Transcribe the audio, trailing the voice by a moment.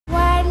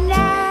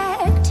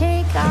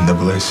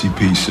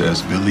NAACP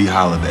says Billie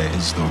Holiday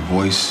is the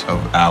voice of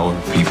our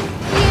people.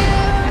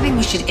 I think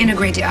we should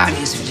integrate the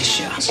audience for this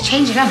show. Let's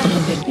change it up a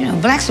little bit. You know,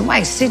 blacks and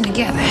whites sitting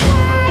together.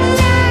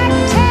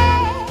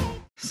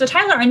 So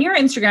Tyler, on your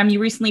Instagram, you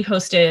recently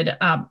posted,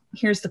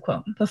 here's the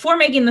quote: "Before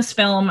making this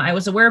film, I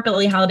was aware of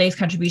Billie Holiday's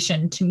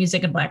contribution to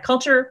music and Black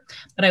culture,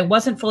 but I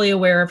wasn't fully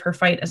aware of her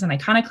fight as an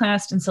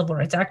iconoclast and civil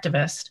rights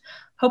activist.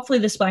 Hopefully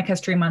this Black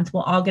History Month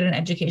will all get an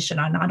education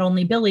on not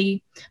only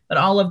Billie, but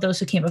all of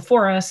those who came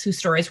before us, whose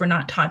stories were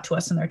not taught to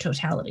us in their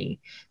totality."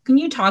 Can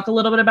you talk a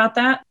little bit about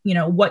that? You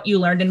know, what you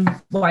learned and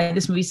why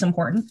this movie is so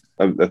important?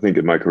 I think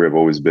in my career, I've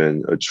always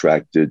been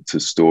attracted to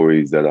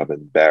stories that I'm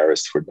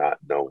embarrassed for not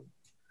knowing.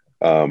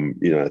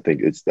 I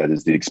think that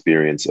is the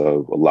experience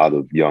of a lot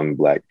of young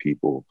Black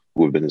people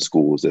who have been in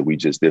schools that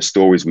there's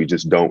stories we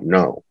just don't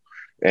know.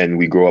 And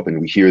we grow up and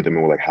we hear them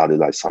and we're like, how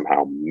did I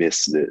somehow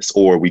miss this?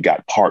 Or we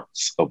got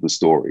parts of the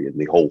story and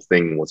the whole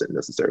thing wasn't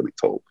necessarily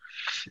told.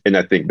 And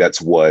I think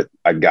that's what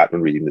I got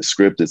when reading the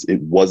script is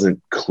it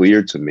wasn't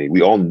clear to me.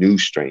 We all knew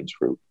Strange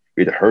Fruit.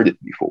 We'd heard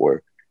it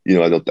before.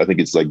 I think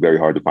it's like very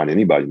hard to find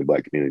anybody in the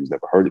Black community who's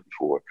never heard it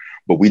before,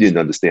 but we didn't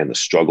understand the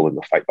struggle and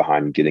the fight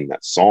behind getting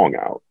that song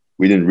out.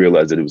 We didn't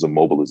realize that it was a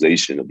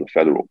mobilization of the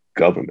federal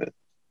government.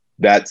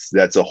 That's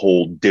a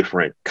whole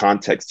different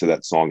context to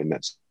that song and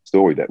that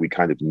story that we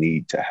kind of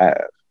need to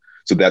have.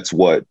 So that's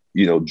what,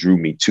 drew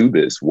me to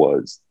this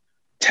was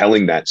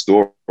telling that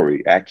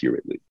story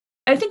accurately.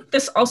 I think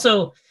this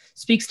also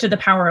speaks to the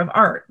power of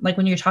art. Like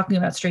when you're talking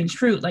about Strange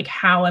Fruit, like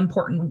how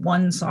important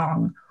one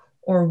song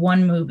or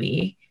one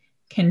movie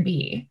can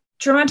be.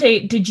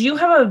 Trevante, did you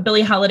have a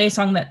Billie Holiday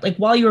song that, like,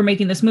 while you were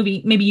making this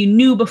movie, maybe you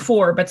knew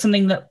before, but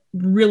something that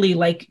really,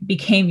 like,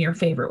 became your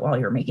favorite while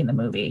you were making the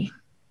movie?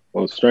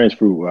 Well, Strange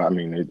Fruit,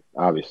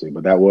 obviously,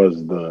 but that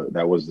was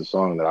the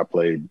song that I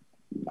played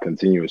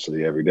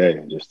continuously every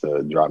day, just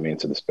to drop me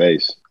into the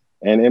space.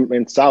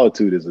 And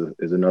Solitude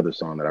is another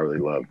song that I really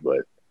love,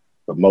 but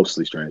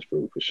mostly Strange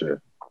Fruit for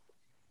sure.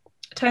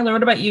 Tyler,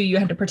 what about you? You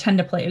had to pretend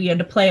to play. You had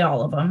to play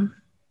all of them.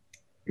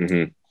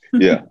 Mm-hmm.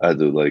 Yeah, I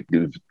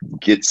do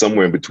get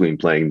somewhere in between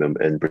playing them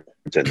and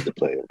pretending to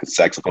play them. Because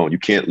saxophone, you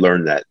can't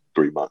learn that in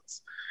 3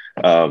 months.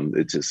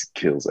 It just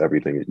kills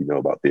everything that you know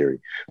about theory.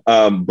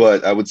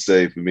 But I would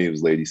say for me, it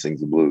was Lady Sings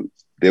the Blues.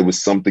 There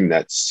was something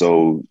that's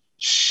so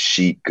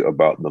chic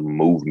about the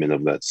movement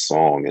of that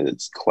song, and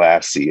it's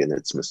classy and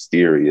it's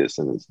mysterious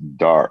and it's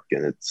dark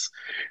and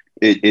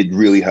it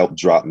really helped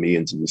drop me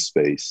into the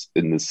space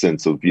in the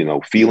sense of,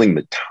 feeling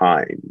the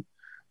time.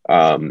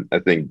 I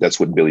think that's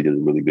what Billie did a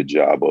really good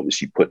job of, is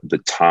she put the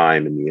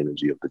time and the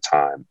energy of the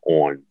time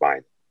on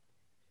vinyl.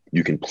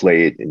 You can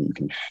play it and you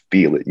can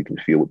feel it. You can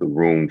feel what the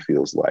room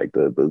feels like,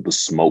 the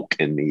smoke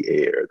in the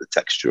air, the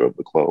texture of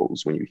the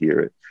clothes when you hear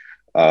it.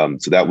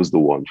 So that was the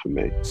one for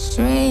me.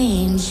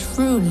 Strange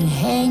fruit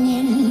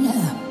hanging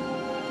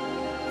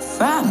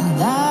from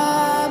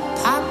the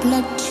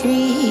poplar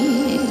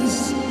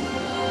trees.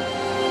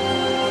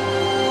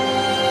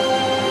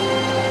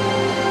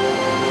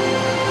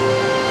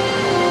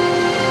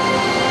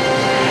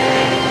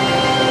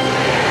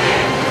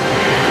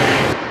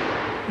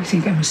 You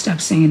think I'm gonna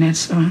stop singing that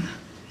song?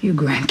 You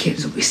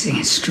grandkids will be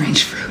singing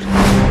Strange Fruit.